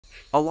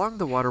Along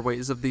the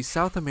waterways of the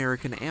South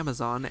American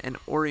Amazon and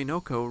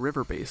Orinoco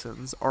river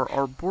basins are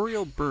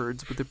arboreal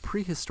birds with a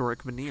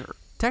prehistoric veneer.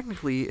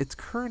 Technically, it's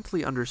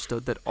currently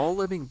understood that all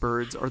living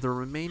birds are the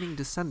remaining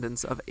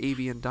descendants of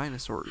avian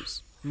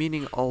dinosaurs,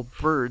 meaning all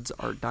birds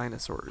are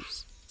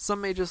dinosaurs.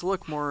 Some may just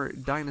look more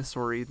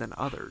dinosaur-y than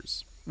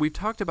others. We've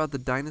talked about the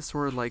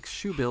dinosaur-like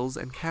shoebills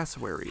and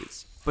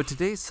cassowaries, but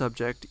today's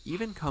subject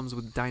even comes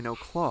with dino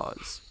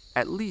claws,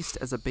 at least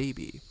as a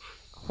baby.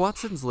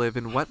 Hoatzins live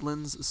in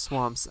wetlands,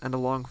 swamps, and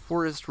along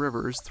forest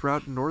rivers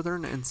throughout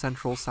northern and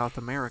central South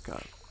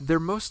America. They're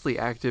mostly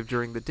active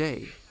during the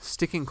day,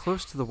 sticking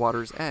close to the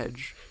water's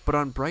edge, but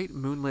on bright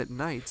moonlit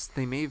nights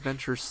they may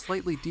venture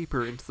slightly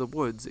deeper into the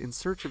woods in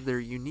search of their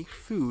unique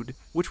food,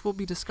 which we'll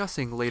be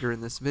discussing later in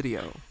this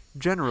video.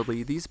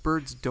 Generally, these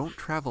birds don't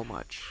travel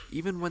much,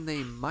 even when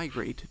they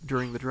migrate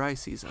during the dry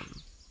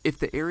season. If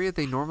the area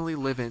they normally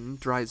live in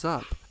dries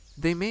up,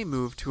 they may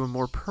move to a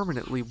more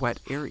permanently wet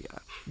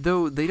area,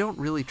 though they don't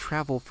really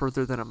travel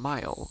further than a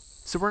mile,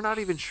 so we're not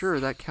even sure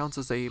that counts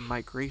as a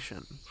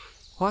migration.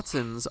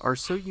 Hoatzins are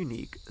so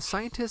unique,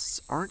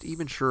 scientists aren't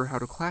even sure how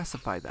to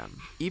classify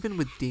them, even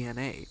with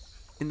DNA.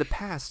 In the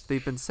past,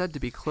 they've been said to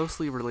be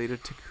closely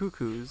related to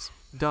cuckoos,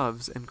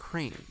 doves, and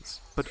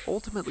cranes, but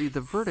ultimately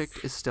the verdict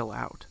is still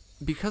out.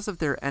 Because of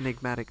their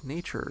enigmatic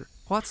nature,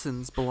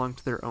 Hoatzins belong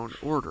to their own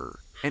order,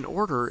 an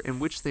order in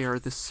which they are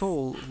the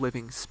sole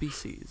living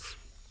species.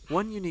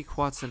 One unique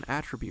Hoatzin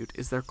attribute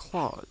is their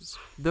claws,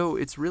 though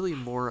it's really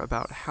more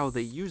about how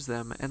they use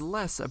them and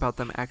less about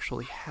them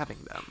actually having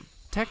them.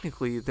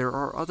 Technically, there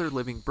are other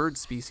living bird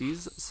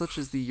species, such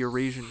as the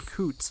Eurasian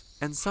coots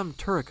and some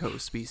turaco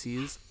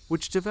species,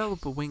 which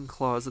develop wing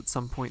claws at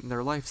some point in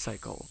their life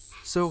cycle,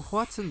 so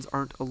Hoatzins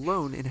aren't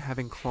alone in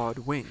having clawed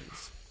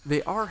wings.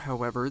 They are,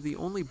 however, the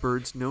only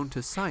birds known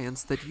to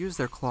science that use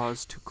their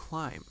claws to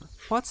climb.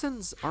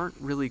 Hoatzins aren't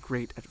really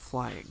great at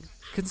flying.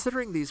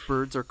 Considering these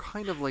birds are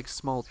kind of like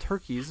small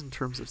turkeys in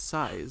terms of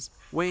size,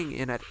 weighing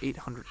in at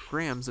 800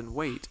 grams in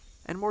weight,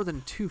 and more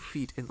than 2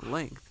 feet in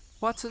length,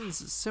 Hoatzins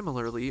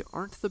similarly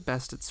aren't the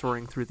best at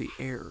soaring through the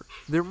air.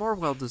 They're more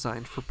well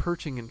designed for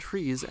perching in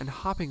trees and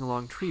hopping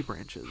along tree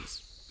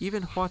branches.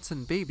 Even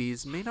Hoatzin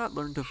babies may not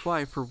learn to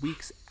fly for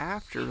weeks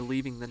after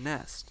leaving the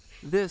nest.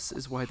 This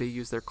is why they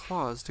use their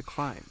claws to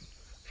climb.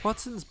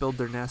 Hoatzins build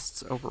their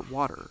nests over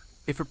water.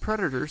 If a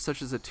predator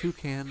such as a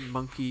toucan,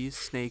 monkey,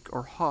 snake,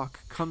 or hawk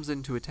comes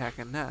in to attack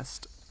a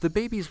nest, the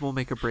babies will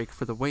make a break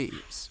for the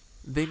waves.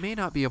 They may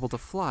not be able to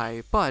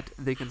fly, but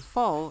they can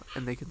fall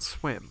and they can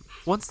swim.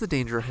 Once the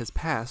danger has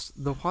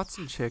passed, the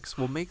Hoatzin chicks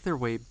will make their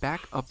way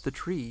back up the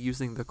tree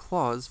using the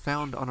claws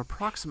found on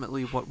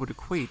approximately what would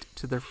equate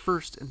to their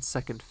first and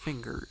second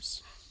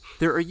fingers.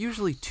 There are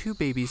usually 2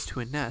 babies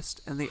to a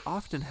nest, and they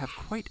often have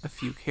quite a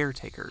few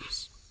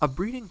caretakers. A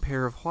breeding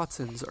pair of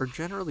Hoatzins are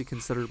generally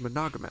considered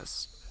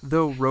monogamous,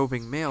 though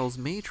roving males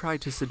may try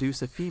to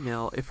seduce a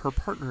female if her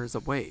partner is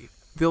away.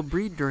 They'll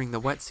breed during the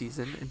wet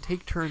season and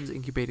take turns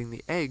incubating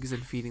the eggs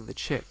and feeding the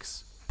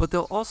chicks, but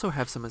they'll also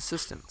have some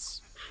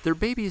assistants. Their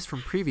babies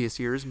from previous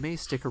years may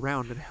stick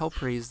around and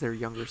help raise their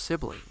younger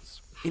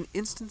siblings. In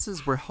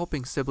instances where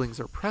helping siblings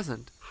are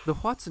present, the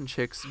Hoatzin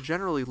chicks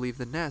generally leave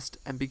the nest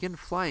and begin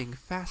flying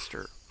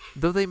faster.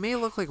 Though they may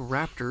look like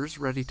raptors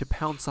ready to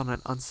pounce on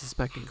an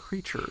unsuspecting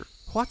creature,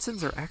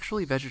 Hoatzins are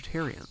actually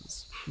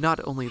vegetarians. Not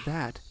only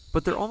that,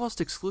 but they're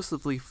almost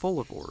exclusively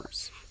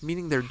folivores,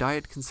 meaning their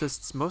diet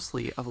consists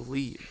mostly of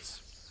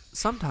leaves.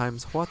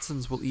 Sometimes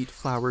Hoatzins will eat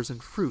flowers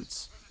and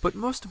fruits, but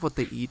most of what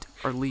they eat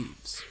are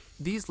leaves.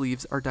 These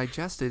leaves are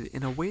digested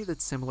in a way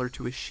that's similar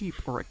to a sheep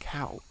or a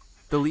cow.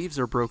 The leaves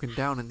are broken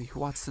down in the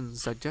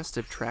Hoatzin's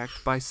digestive tract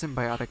by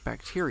symbiotic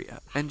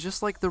bacteria, and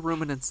just like the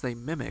ruminants they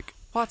mimic,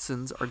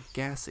 Hoatzins are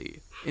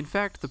gassy. In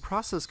fact, the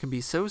process can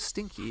be so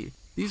stinky,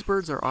 these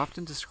birds are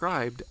often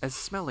described as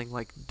smelling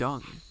like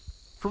dung.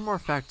 For more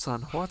facts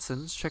on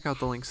Hoatzins, check out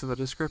the links in the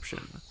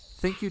description.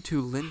 Thank you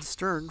to Lynn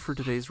Stern for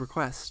today's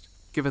request.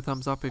 Give a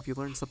thumbs up if you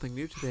learned something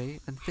new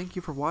today, and thank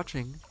you for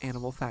watching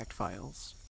Animal Fact Files.